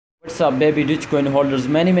Baby Dogecoin holders,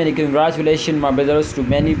 many congratulations my brothers to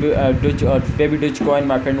many baby Dogecoin.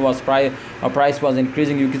 My friend was price was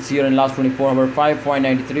increasing. You can see here in last 24 hours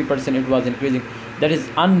 5.93% it was increasing. That is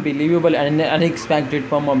unbelievable and unexpected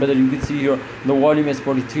from my brother. You can see here the volume is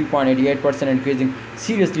 43.88% increasing.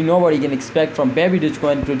 Seriously, nobody can expect from baby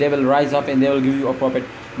Dogecoin to they will rise up and they will give you a profit.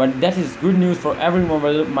 But that is good news for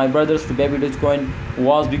everyone. My brothers to baby Dogecoin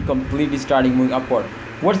was be completely starting moving upward.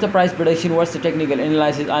 What's the price prediction, what's the technical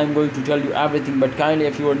analysis, I am going to tell you everything. But kindly,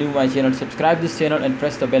 if you are new to my channel, subscribe this channel and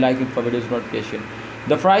press the bell icon for videos notification.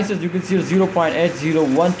 The prices you can see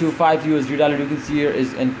 0.80125 USD dollar. You can see here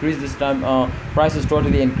is increased this time. Price is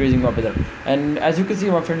totally increasing, my brother. And as you can see,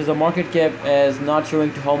 my friends, the market cap is not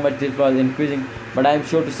showing to how much this was increasing, but I am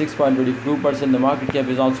sure to 6.22%. The market cap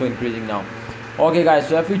is also increasing now. Okay guys,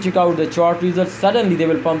 so if you check out the chart results, suddenly they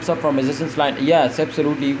will pump up from resistance line. Yes,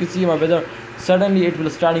 absolutely, you can see my brother, suddenly it will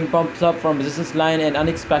starting pumps up from resistance line and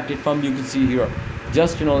unexpected pump. You can see here,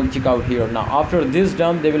 just check out here. Now after this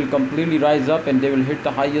dump they will completely rise up and they will hit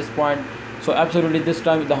the highest point. So absolutely this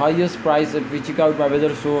time the highest price, if we check out my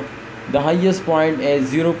brother, so the highest point is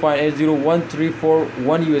 0.80134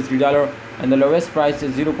 USD dollar and the lowest price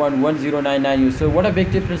is 0.1099 US. So what a big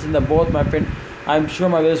difference in the both, my friend. I'm sure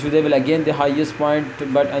my brothers they will again the highest point,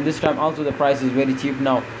 but and this time also the price is very cheap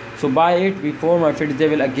now. So buy it before, my friends, they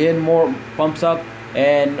will again more pumps up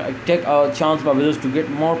and take a chance, my brothers, to get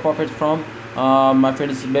more profits from my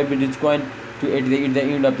friends baby Dogecoin to at the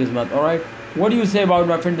end of this month. All right, what do you say about,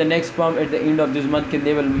 my friend, the next pump at the end of this month? Can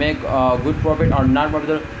they will make a good profit or not, my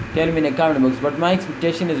brother? Tell me in the comment box. But my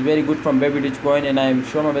expectation is very good from baby Dogecoin, and I am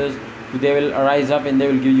sure my brothers they will rise up and they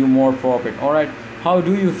will give you more profit. All right, how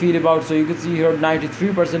do you feel about? So you can see here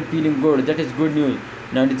 93% feeling good. That is good news.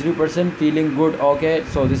 93% feeling good. Okay,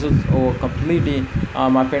 so this is completely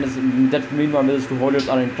my friends, that means my brothers to holders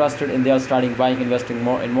are interested and they are starting buying, investing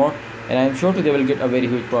more and more, and I am sure they will get a very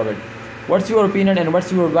huge profit. What's your opinion and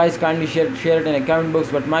what's your advice? Kindly share it in the comment box.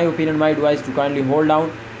 But my opinion, my advice to kindly hold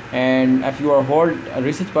down, and if you are hold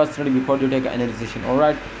research personally before you take any decision. All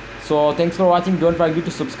right, so thanks for watching. Don't forget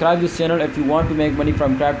to subscribe this channel if you want to make money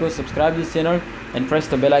from crypto. Subscribe this channel and press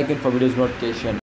the bell icon for videos notification.